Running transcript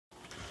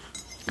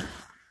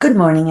Good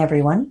morning,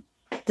 everyone.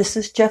 This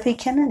is Jeffe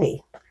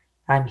Kennedy.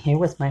 I'm here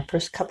with my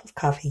first cup of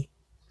coffee.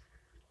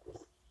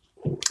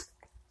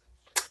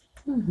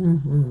 So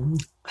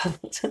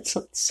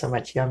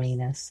much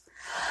yumminess.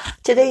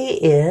 Today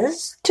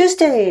is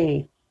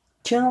Tuesday,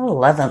 June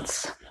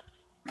 11th.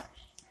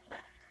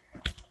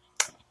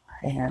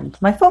 And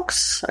my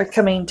folks are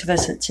coming to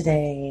visit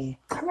today.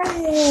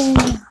 Hooray!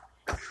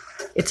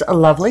 It's a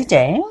lovely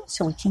day,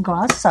 so we can go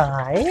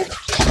outside.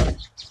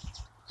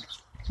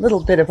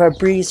 Little bit of a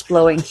breeze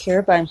blowing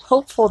here, but I'm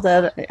hopeful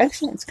that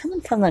actually it's coming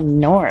from the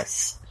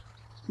north.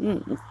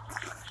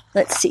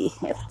 Let's see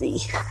if the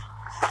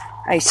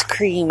ice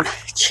cream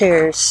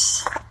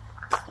chairs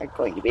are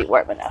going to be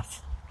warm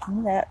enough.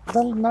 That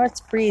little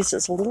north breeze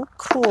is a little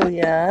cool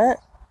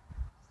yet.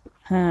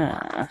 We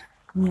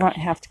might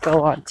have to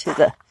go on to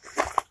the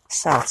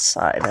south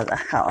side of the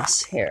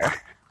house here,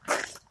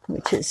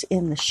 which is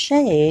in the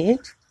shade,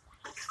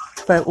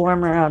 but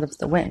warmer out of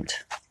the wind.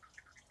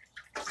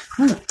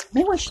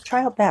 Maybe we should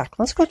try out back.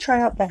 Let's go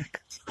try out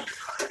back.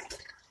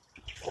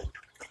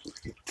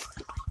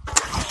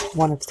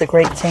 One of the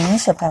great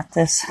things about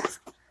this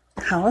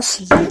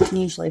house is you can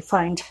usually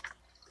find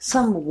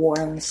some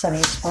warm,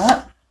 sunny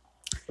spot.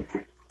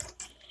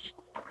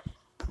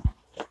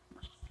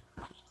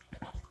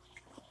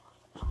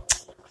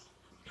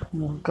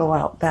 We'll go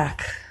out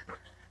back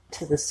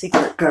to the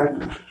secret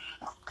garden.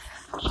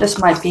 This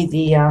might be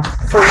the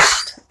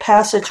first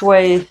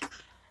passageway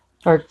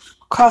or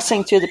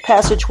crossing through the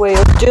passageway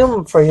of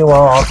doom for you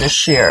all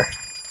this year.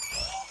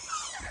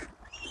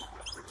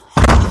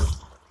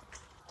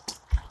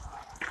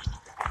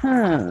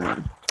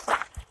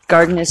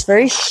 Garden is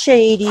very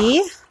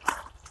shady.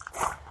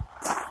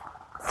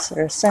 Is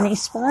there a sunny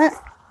spot?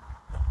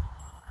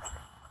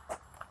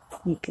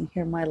 You can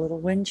hear my little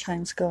wind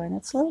chimes going.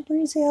 It's a little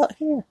breezy out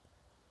here.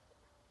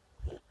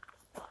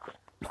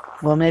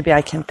 Well, maybe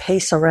I can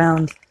pace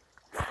around.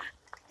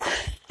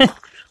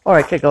 Or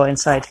I could go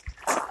inside.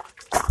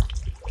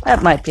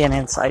 That might be an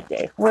inside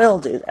day. We'll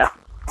do that.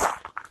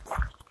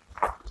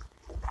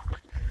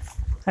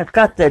 I've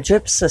got the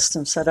drip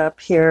system set up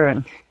here,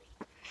 and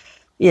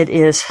it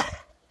is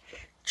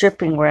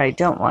dripping where I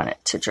don't want it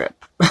to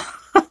drip.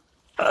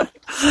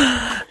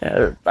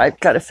 I've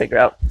got to figure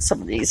out some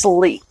of these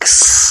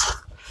leaks.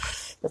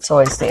 That's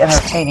always the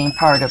entertaining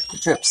part of the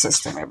drip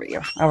system every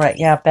year. All right,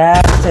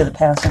 back to the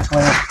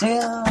passageway of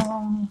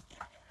doom.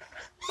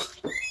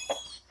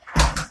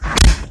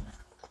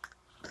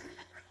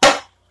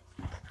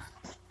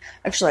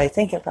 Actually, I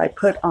think if I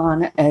put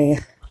on a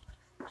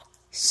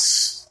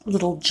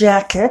little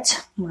jacket,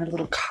 my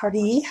little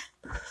cardi,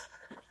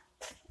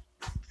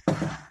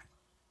 I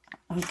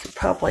could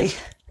probably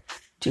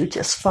do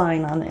just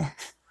fine on the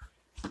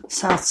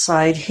south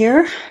side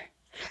here.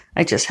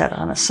 I just had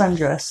on a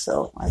sundress,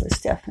 so I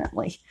was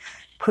definitely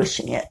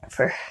pushing it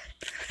for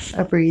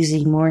a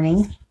breezy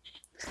morning.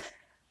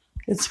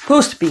 It's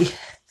supposed to be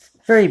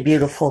very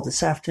beautiful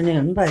this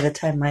afternoon by the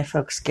time my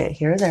folks get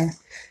here. They're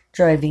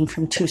driving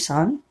from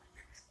Tucson.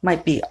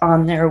 Might be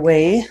on their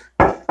way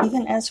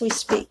even as we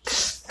speak.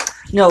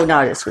 No,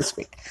 not as we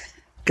speak,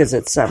 because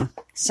it's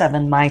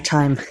 7 my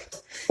time,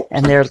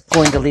 and they're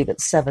going to leave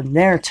at 7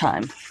 their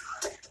time,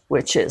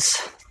 which is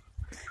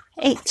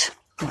 8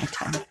 my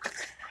time.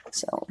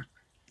 So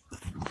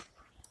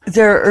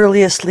their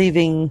earliest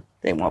leaving,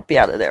 they won't be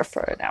out of there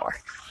for an hour.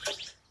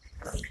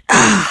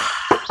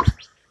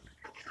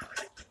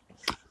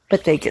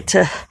 But they get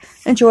to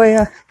enjoy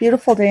a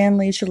beautiful day and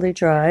leisurely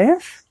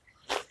drive.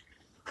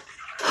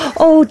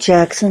 Oh,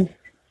 Jackson.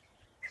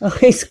 Oh,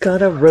 he's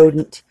got a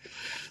rodent.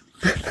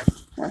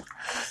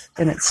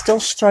 And it's still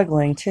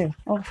struggling, too.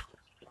 Oh.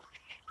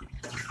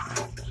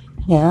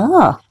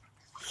 Yeah.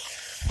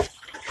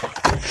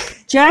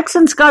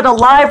 Jackson's got a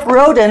live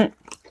rodent.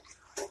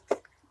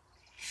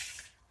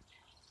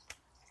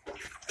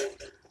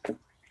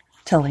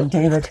 Telling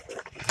David,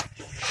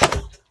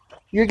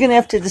 you're going to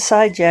have to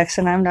decide,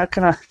 Jackson. I'm not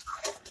going to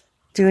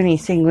do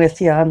anything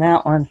with you on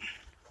that one.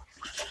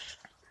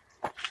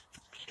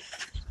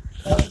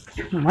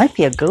 It might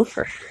be a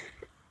gopher.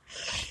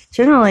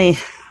 Generally,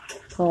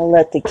 I'll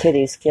let the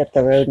kitties get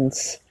the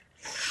rodents.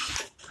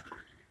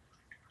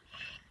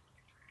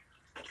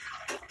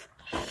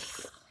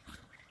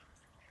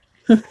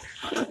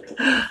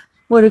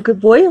 What a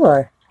good boy you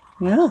are.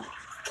 Yeah.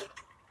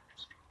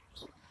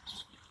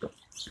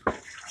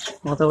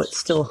 Although it's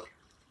still,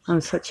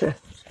 I'm such a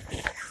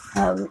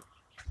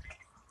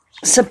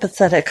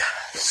sympathetic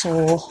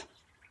soul.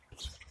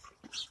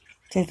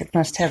 David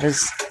must have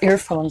his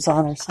earphones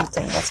on or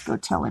something. Let's go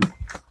tell him.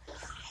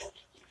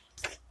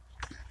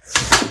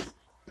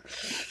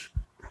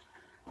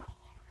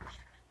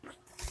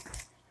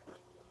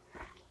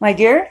 My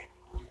dear?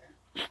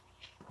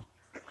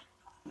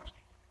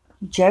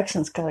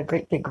 Jackson's got a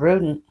great big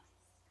rodent.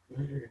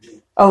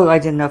 Oh, I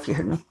didn't know if you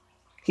heard me.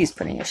 He's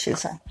putting his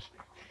shoes on.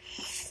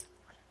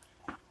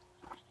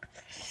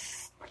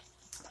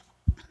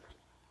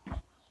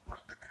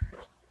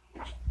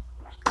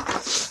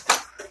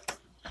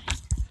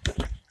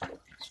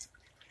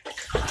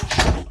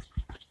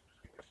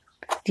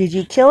 Did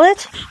you kill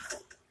it?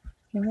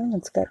 Oh,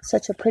 it's got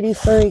such a pretty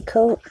furry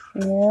coat.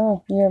 Yeah,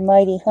 you're a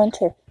mighty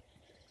hunter.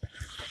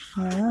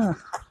 Yeah.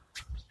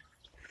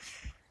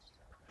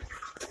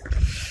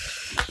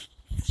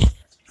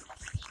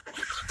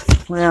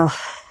 Well,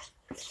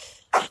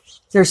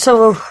 there's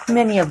so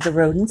many of the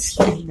rodents,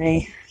 and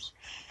they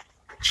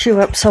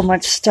chew up so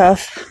much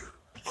stuff.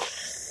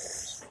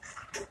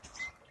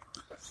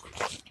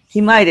 He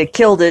might have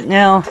killed it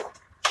now.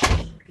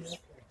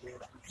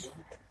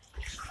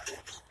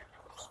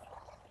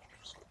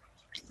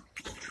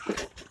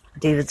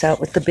 David's out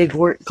with the big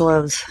work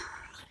gloves.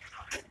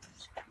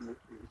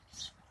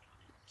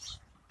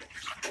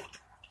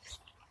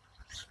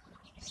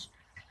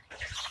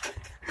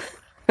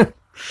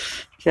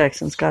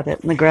 Jackson's got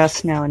it in the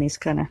grass now, and he's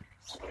kind of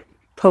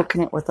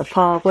poking it with a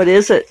paw. What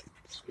is it?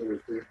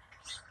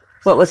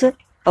 What was it?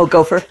 Oh,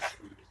 gopher.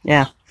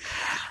 Yeah.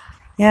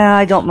 Yeah,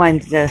 I don't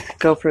mind the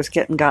gophers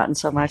getting gotten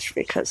so much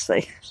because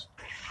they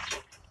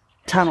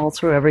tunnel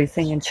through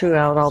everything and chew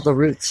out all the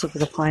roots of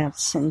the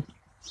plants. And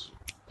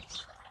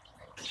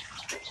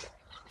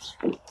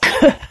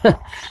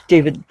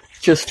David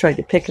just tried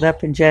to pick it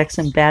up, and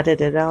Jackson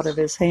batted it out of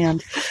his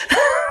hand.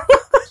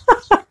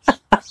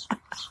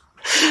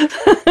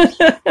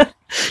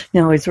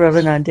 Now he's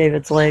rubbing on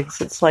David's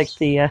legs. It's like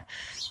the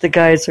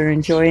guys are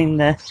enjoying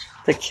the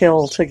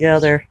kill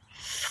together.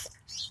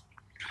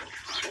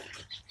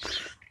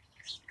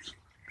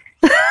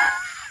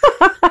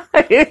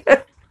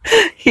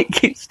 He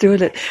keeps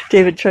doing it.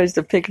 David tries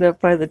to pick it up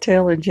by the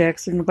tail, and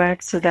Jackson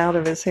whacks it out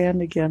of his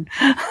hand again.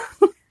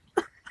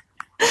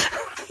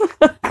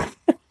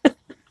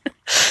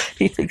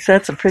 He thinks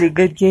that's a pretty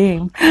good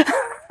game.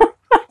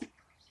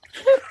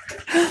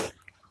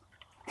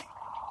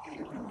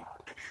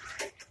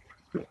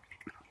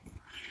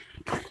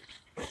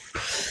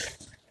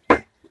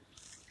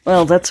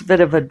 Well, that's a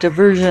bit of a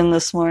diversion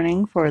this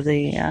morning for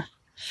the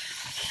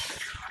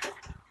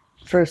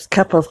first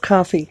cup of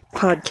coffee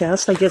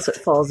podcast. I guess it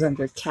falls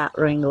under cat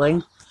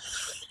wrangling.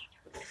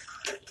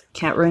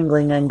 Cat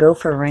wrangling and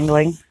gopher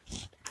wrangling.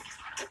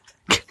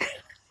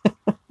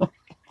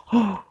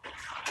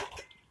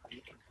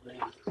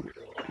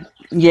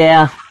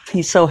 Yeah,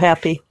 he's so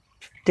happy.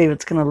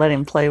 David's going to let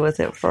him play with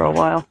it for a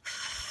while.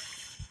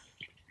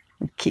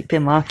 Keep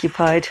him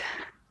occupied.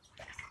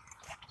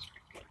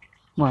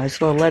 Might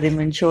as well let him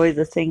enjoy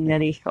the thing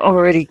that he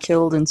already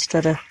killed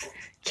instead of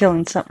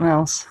killing something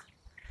else.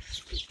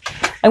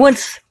 I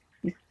once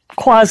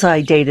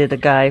quasi-dated a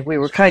guy. We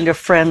were kind of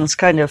friends,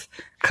 kind of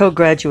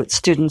co-graduate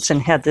students,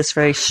 and had this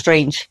very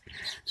strange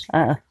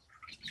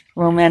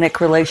romantic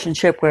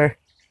relationship where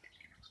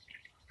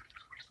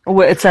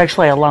it's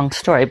actually a long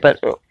story, but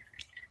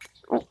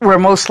where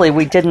mostly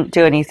we didn't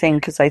do anything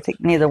because I think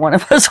neither one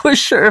of us was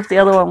sure if the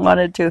other one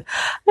wanted to.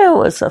 It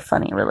was a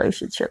funny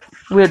relationship.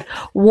 We had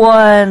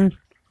one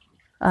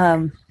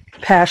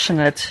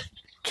passionate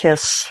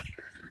kiss,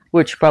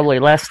 which probably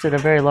lasted a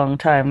very long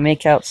time,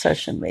 make-out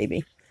session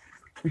maybe.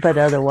 But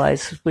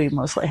otherwise, we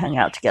mostly hung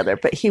out together.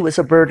 But he was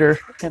a birder,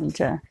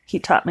 and he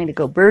taught me to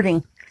go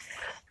birding.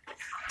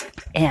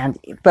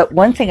 But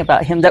one thing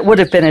about him that would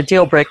have been a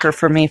deal breaker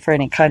for me for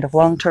any kind of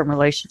long-term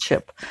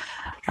relationship,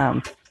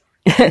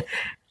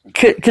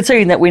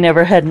 considering that we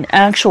never had an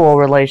actual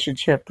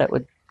relationship that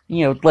would,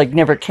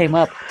 never came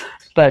up.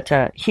 But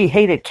he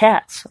hated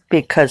cats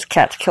because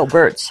cats kill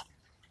birds.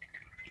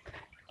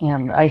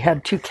 And I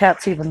had 2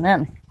 cats even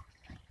then.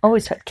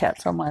 Always had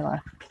cats all my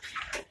life.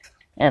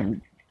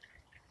 And,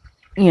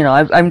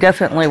 I'm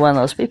definitely one of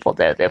those people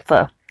that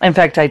in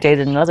fact, I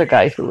dated another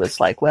guy who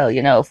was like, well,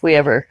 if we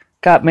ever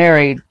got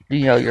married,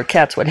 your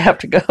cats would have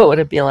to go. And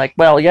it'd be like,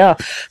 well, yeah,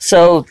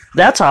 so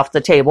that's off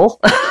the table.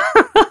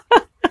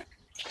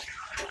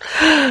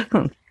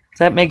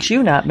 That makes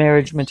you not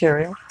marriage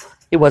material.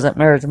 He wasn't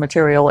marriage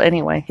material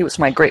anyway. He was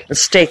my great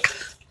mistake.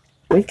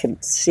 We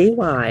can see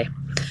why.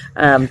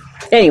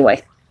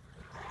 Anyway.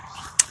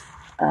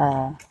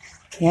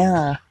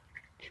 Yeah.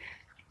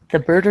 The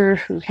birder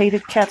who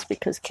hated cats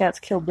because cats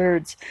kill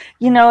birds.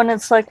 And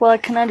it's like, well, I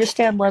can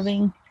understand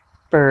loving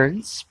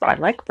birds. I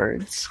like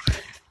birds.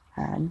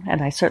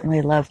 And I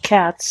certainly love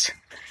cats.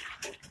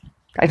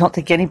 I don't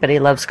think anybody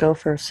loves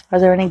gophers. Are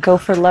there any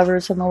gopher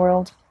lovers in the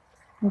world?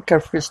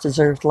 Gophers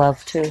deserve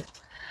love, too.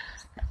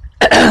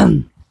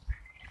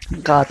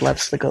 God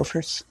loves the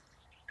gophers.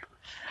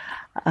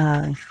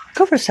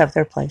 Gophers have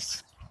their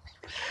place.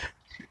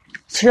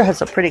 Sure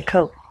has a pretty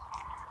coat.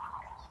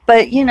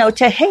 But,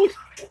 to hate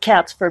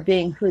cats for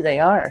being who they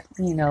are,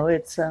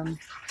 it's,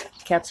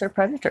 cats are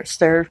predators.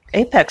 They're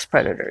apex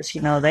predators.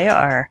 They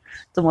are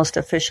the most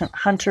efficient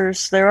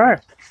hunters there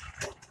are.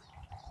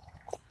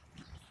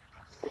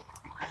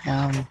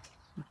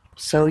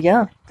 So,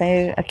 yeah,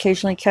 they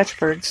occasionally catch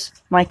birds.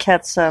 My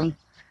cats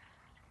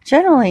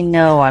generally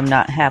know I'm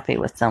not happy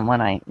with them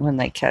when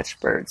they catch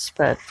birds,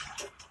 but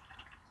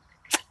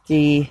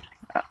the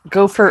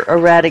gopher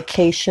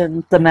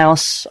eradication, the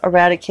mouse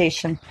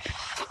eradication,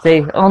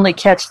 they only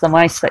catch the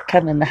mice that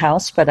come in the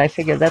house, but I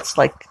figure that's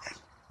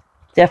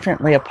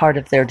definitely a part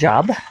of their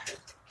job.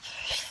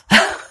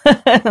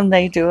 and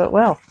they do it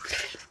well.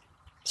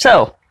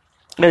 So,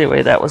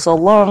 anyway, that was a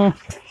long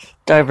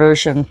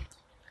diversion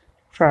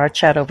for our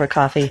chat over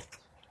coffee.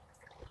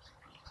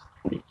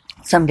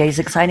 Some days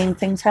exciting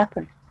things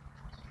happen.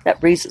 That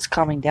breeze is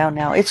calming down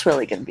now. It's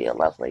really going to be a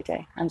lovely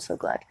day. I'm so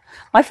glad.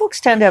 My folks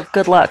tend to have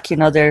good luck.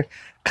 They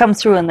come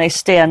through and they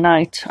stay a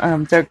night.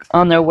 They're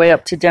on their way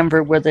up to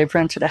Denver where they've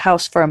rented a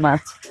house for a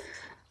month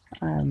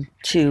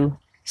to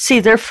see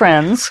their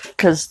friends,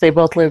 because they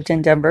both lived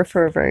in Denver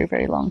for a very,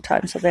 very long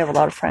time. So they have a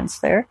lot of friends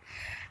there.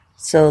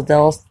 So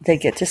they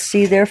get to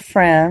see their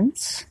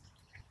friends.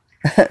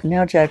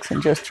 Now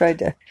Jackson just tried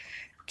to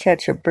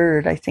catch a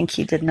bird. I think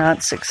he did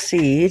not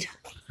succeed.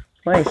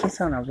 Boy, he's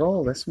on a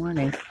roll this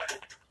morning.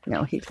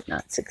 No, he did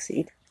not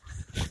succeed.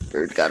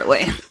 Bird got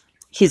away.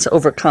 He's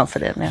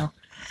overconfident now.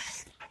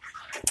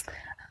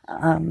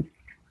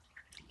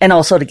 And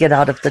also to get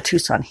out of the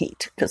Tucson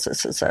heat, because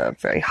this is a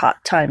very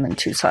hot time in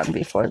Tucson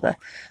before the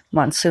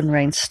monsoon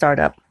rains start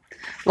up.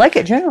 Like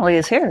it generally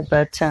is here,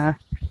 but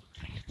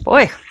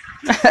boy,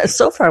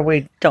 so far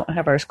we don't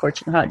have our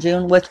scorching hot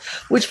June,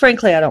 which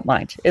frankly I don't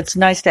mind. It's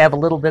nice to have a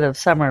little bit of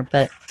summer,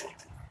 but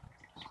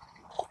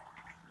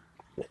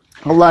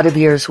a lot of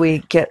years we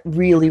get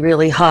really,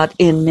 really hot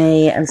in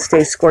May and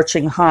stay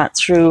scorching hot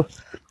through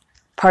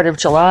part of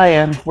July,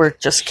 and we're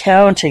just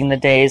counting the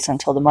days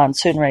until the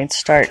monsoon rains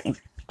start and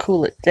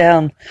cool it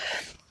down,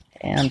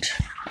 and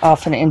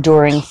often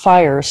enduring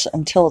fires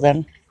until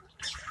then.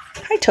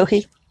 Hi,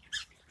 Tohi.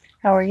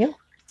 How are you?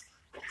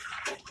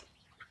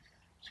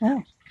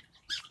 Yeah.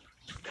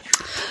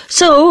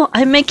 So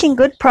I'm making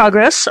good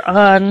progress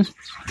on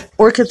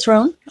Orchid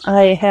Throne.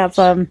 I have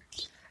I'm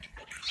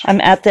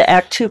at the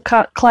Act 2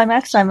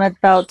 climax. I'm at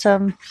about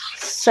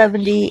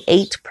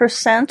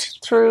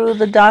 78% through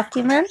the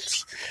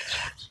document.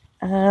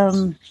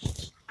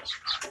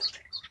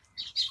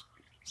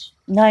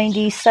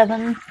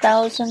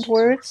 97,000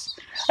 words.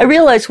 I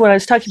realized when I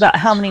was talking about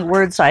how many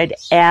words I'd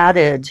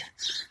added,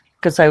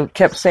 because I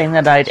kept saying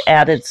that I'd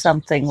added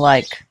something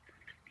like,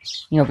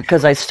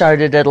 because I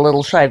started at a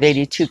little shy of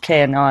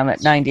 82K and now I'm at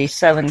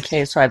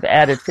 97K, so I've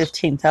added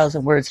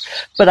 15,000 words.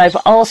 But I've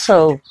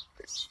also,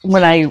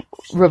 when I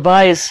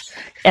revise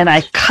and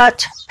I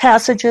cut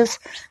passages,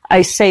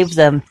 I save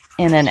them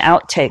in an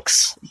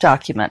outtakes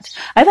document.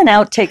 I have an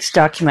outtakes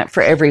document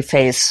for every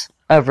phase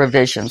of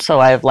revision. So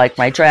I have like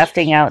my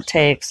drafting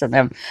outtakes and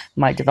then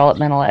my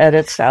developmental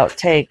edits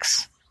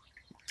outtakes.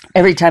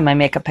 Every time I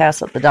make a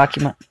pass at the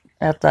document,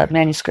 at the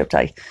manuscript,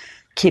 I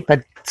keep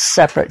a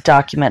separate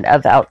document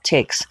of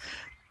outtakes.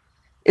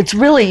 It's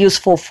really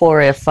useful for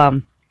if,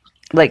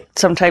 like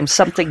sometimes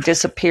something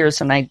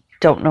disappears and I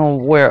don't know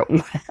where it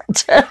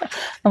went.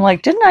 I'm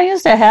like, didn't I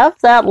used to have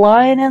that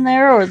line in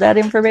there or that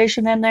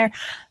information in there?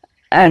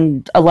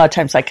 And a lot of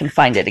times I can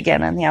find it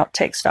again in the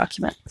outtakes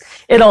document.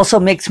 It also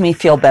makes me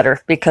feel better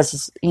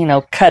because,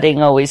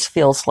 cutting always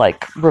feels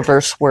like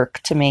reverse work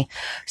to me.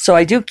 So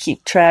I do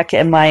keep track,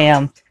 and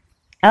my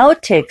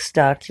outtakes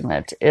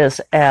document is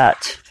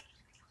at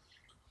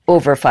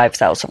over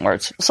 5,000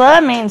 words. So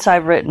that means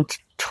I've written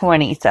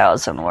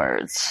 20,000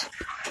 words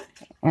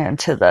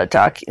into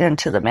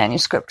the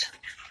manuscript.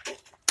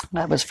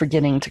 I was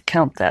forgetting to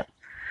count that.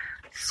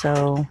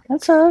 So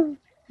that's a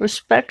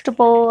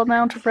respectable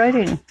amount of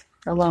writing,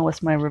 along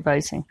with my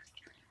revising.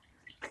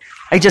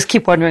 I just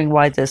keep wondering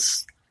why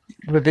this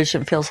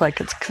revision feels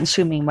like it's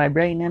consuming my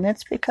brain, and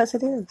it's because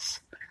it is.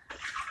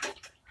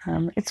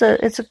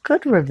 It's a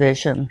good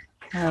revision.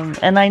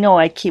 And I know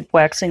I keep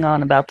waxing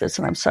on about this,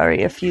 and I'm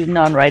sorry if you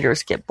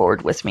non-writers get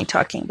bored with me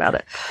talking about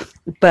it.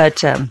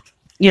 But,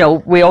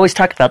 we always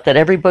talk about that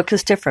every book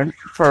is different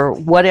for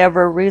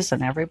whatever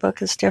reason. Every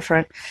book is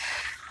different.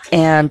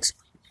 And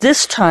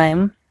this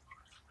time,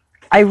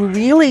 I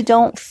really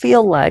don't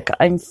feel like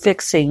I'm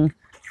fixing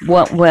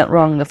what went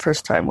wrong the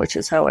first time, which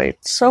is how I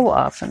so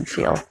often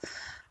feel.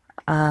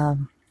 I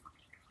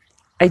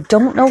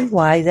don't know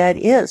why that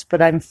is,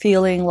 but I'm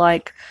feeling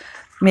like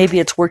maybe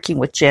it's working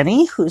with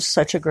Jenny, who's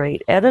such a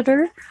great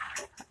editor.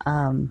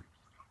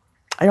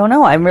 I don't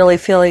know. I'm really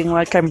feeling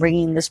like I'm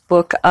bringing this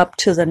book up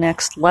to the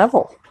next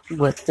level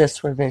with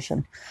this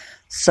revision.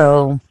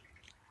 So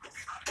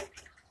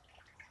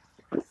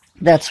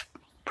that's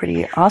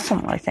pretty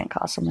awesome, I think.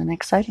 Awesome and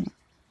exciting.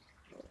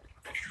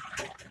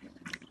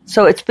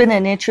 So it's been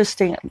an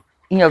interesting,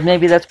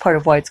 maybe that's part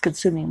of why it's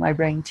consuming my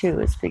brain too,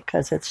 is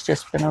because it's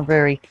just been a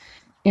very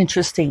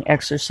interesting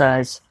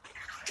exercise.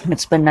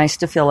 It's been nice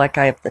to feel like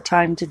I have the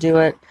time to do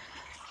it.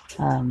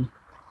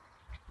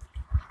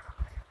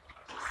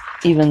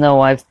 Even though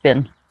I've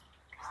been,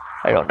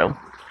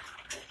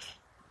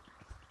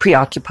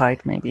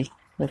 preoccupied maybe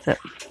with it.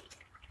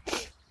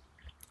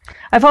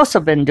 I've also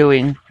been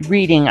doing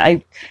reading.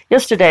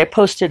 Yesterday I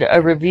posted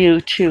a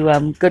review to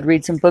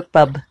Goodreads and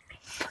BookBub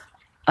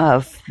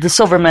of The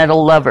Silver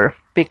Medal Lover,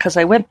 because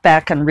I went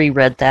back and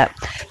reread that.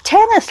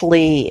 Tanith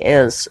Lee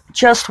is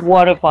just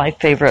one of my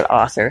favorite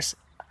authors.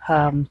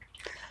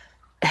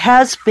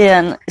 Has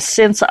been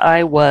since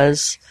I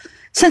was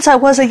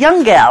a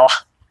young gal.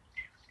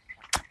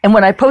 And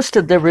when I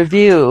posted the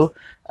review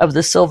of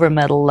the Silver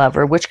Medal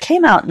Lover, which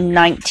came out in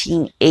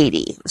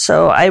 1980.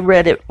 So I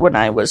read it when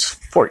I was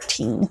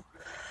 14.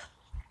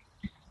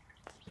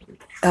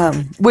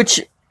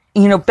 Which,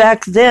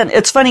 back then,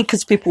 it's funny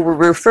because people were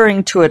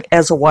referring to it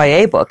as a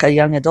YA book, a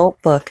young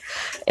adult book.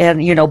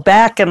 And,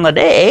 back in the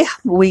day,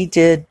 we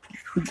did,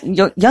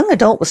 young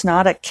adult was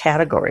not a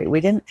category. We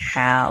didn't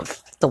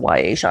have the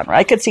YA genre.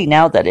 I could see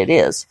now that it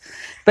is.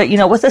 But,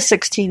 with a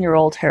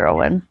 16-year-old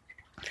heroine,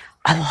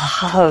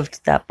 I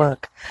loved that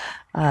book.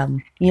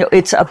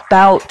 It's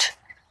about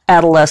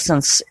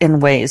adolescence in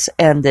ways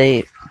and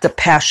the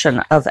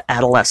passion of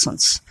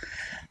adolescence.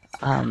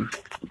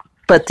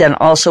 But then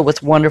also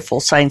with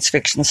wonderful science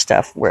fiction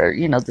stuff where,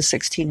 the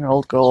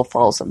 16-year-old girl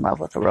falls in love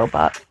with a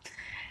robot.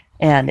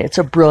 And it's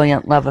a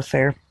brilliant love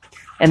affair.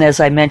 And as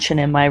I mentioned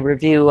in my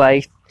review,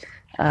 I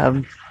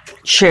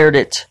shared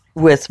it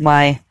with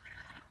my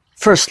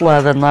first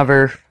love and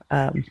lover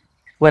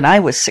when I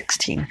was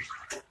 16.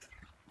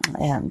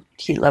 And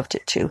he loved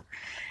it too.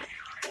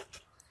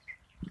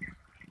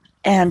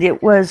 And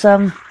it was,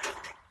 I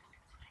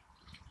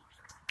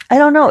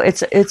don't know,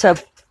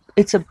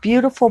 it's a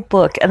beautiful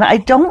book. And I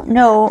don't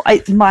know,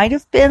 it might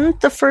have been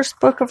the first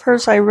book of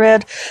hers I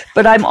read,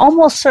 but I'm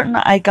almost certain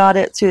I got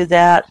it through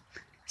that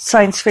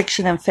science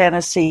fiction and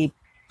fantasy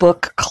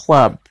book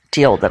club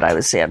deal that I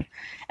was in.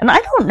 And I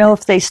don't know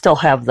if they still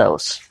have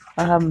those.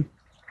 I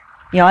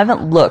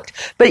haven't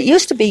looked. But it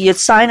used to be you'd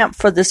sign up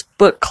for this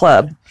book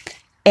club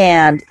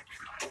and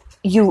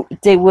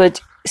they would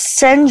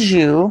send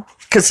you,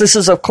 because this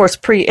is, of course,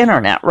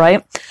 pre-internet,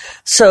 right?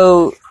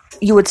 So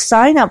you would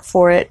sign up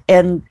for it,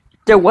 and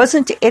there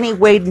wasn't any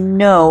way to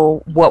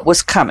know what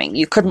was coming.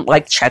 You couldn't,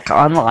 check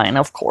online,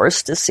 of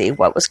course, to see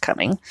what was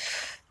coming,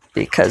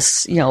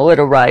 because, it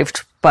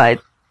arrived by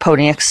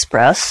Pony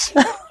Express.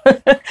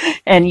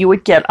 And you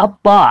would get a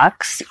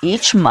box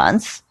each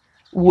month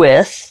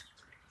with,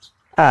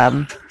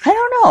 I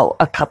don't know,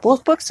 a couple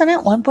of books in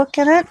it, one book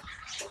in it.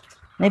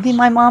 Maybe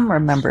my mom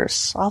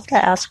remembers. I'll have to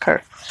ask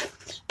her.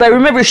 But I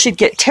remember she'd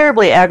get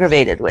terribly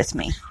aggravated with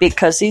me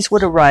because these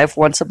would arrive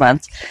once a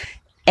month.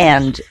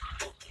 And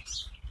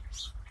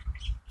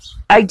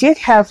I did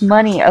have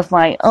money of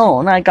my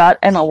own. I got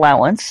an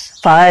allowance,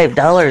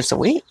 $5 a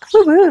week.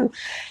 Woo-hoo.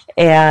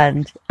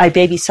 And I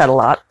babysat a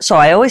lot. So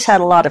I always had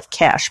a lot of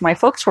cash. My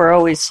folks were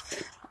always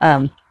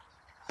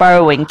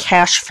borrowing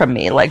cash from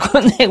me. Like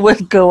when they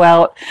would go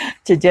out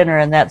to dinner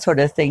and that sort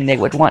of thing, they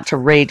would want to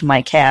raid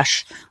my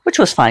cash, which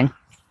was fine.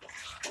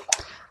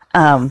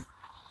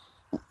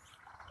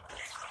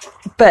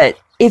 But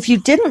if you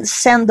didn't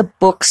send the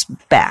books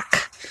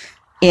back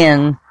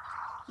in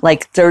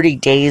 30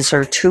 days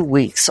or 2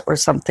 weeks or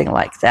something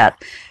like that,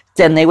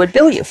 then they would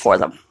bill you for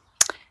them.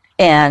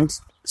 And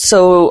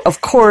so,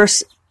 of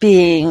course,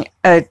 being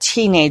a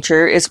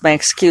teenager is my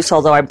excuse,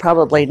 although I'm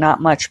probably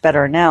not much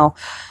better now.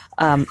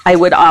 I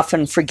would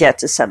often forget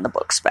to send the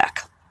books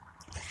back.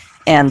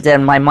 And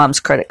then my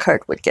mom's credit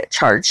card would get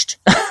charged.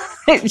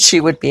 She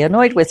would be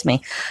annoyed with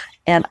me.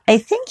 And I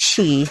think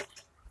she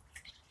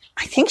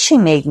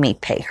made me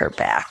pay her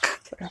back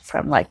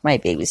from my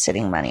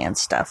babysitting money and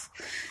stuff.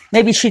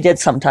 Maybe she did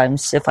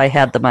sometimes if I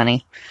had the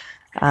money.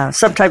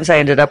 Sometimes I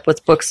ended up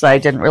with books that I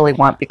didn't really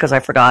want because I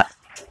forgot.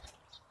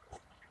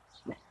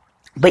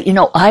 But,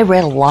 I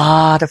read a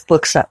lot of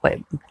books that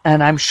way.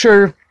 And I'm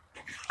sure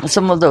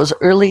some of those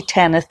early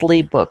Tanith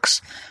Lee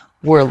books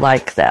were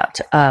like that.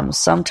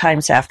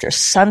 Sometimes After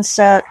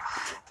Sunset,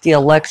 The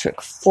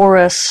Electric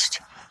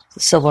Forest, The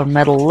Silver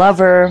Medal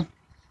Lover.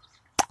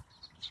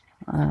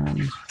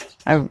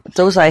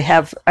 Those I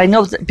have. I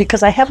know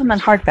because I have them in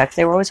hardback.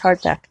 They were always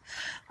hardback.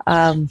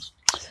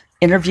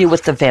 Interview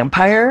with the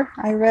Vampire,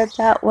 I read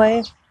that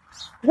way.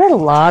 I read a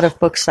lot of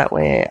books that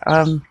way.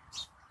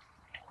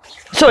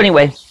 So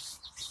anyway,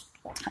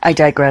 I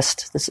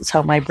digressed. This is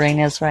how my brain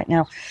is right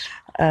now.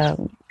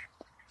 Now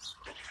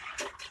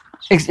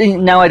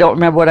I don't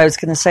remember what I was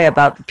going to say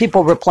about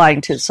people replying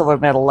to Silver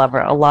Medal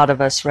Lover. A lot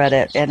of us read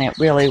it, and it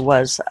really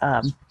was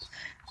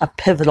a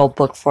pivotal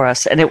book for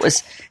us. And it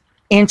was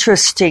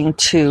interesting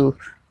to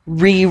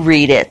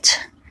reread it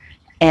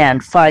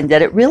and find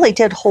that it really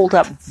did hold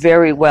up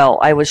very well.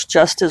 I was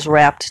just as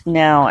rapt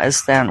now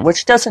as then,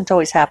 which doesn't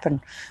always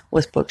happen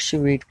with books you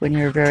read when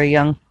you're very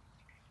young.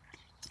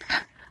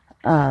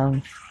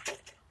 And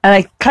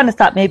I kind of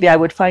thought maybe I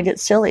would find it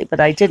silly, but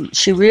I didn't.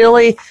 She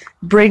really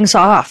brings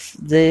off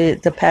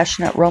the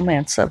passionate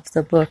romance of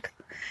the book.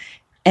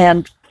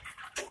 And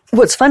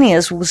what's funny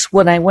was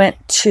when I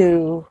went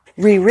to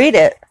reread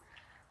it,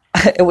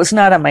 it was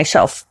not on my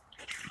shelf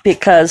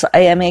because I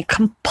am a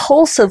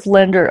compulsive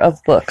lender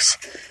of books.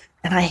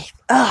 And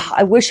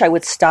I wish I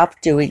would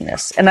stop doing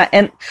this. And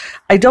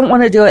I don't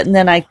want to do it, and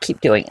then I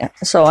keep doing it.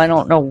 So I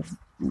don't know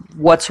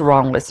what's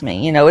wrong with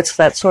me. It's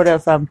that sort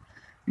of...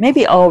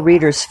 maybe all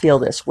readers feel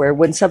this, where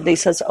when somebody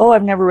says, oh,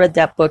 I've never read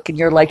that book, and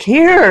you're like,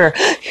 here,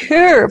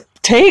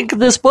 take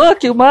this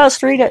book, you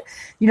must read it.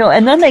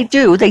 And then they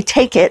do, they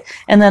take it,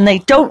 and then they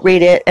don't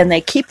read it, and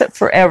they keep it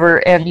forever,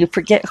 and you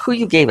forget who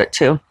you gave it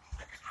to,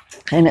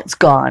 and it's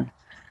gone.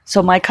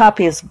 So my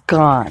copy is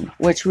gone,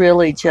 which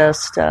really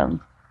just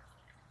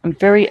I'm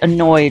very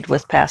annoyed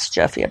with Past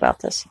Jeffy about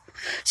this.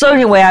 So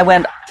anyway, I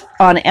went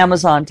on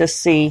Amazon to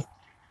see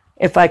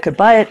if I could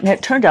buy it, and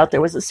it turned out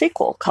there was a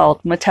sequel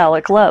called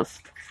Metallic Love.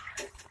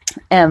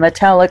 And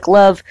Metallic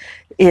Love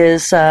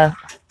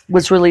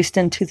was released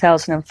in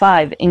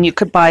 2005, and you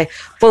could buy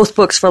both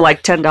books for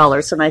like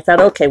 $10. And I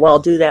thought, okay, well, I'll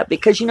do that,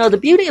 because the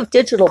beauty of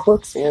digital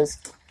books is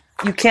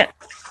you can't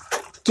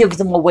give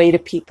them away to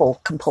people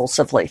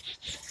compulsively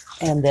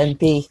and then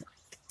be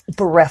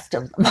bereft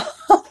of them.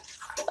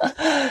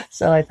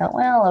 So I thought,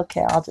 well,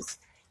 okay, I'll just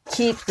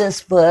keep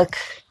this book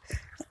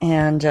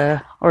and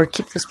or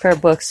keep this pair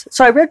of books.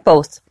 So I read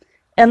both,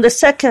 and the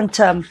second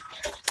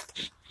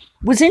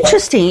was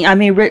interesting. I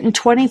mean, written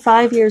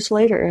 25 years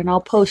later, and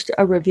I'll post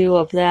a review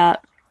of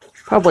that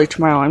probably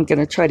tomorrow. I'm going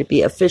to try to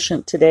be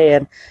efficient today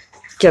and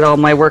get all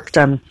my work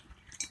done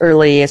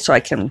early so I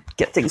can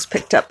get things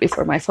picked up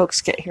before my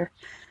folks get here.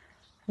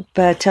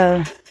 But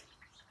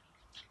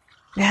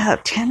yeah,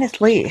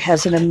 Tanith Lee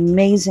has an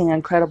amazing,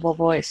 incredible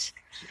voice.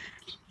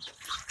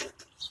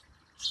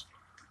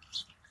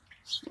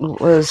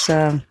 It's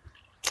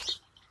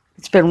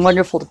been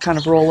wonderful to kind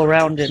of roll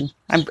around, and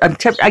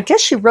I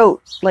guess she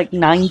wrote like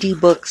 90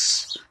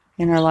 books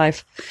in her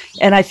life,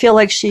 and I feel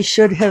like she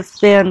should have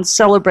been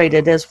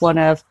celebrated as one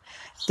of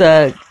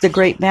the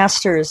great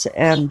masters.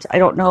 And I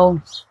don't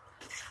know,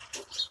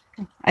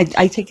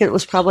 I think it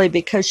was probably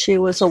because she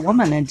was a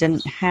woman and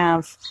didn't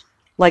have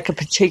like a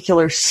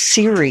particular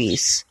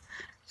series,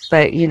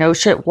 but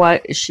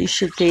she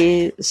should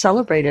be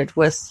celebrated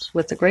with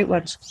the great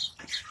ones.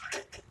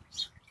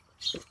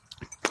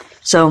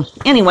 So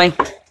anyway,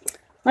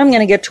 I'm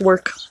going to get to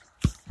work,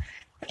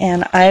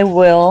 and I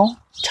will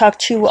talk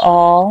to you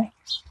all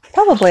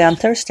probably on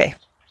Thursday.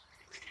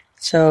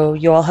 So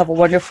you all have a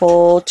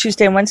wonderful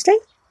Tuesday and Wednesday,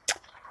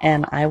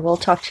 and I will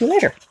talk to you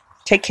later.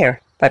 Take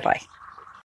care. Bye-bye.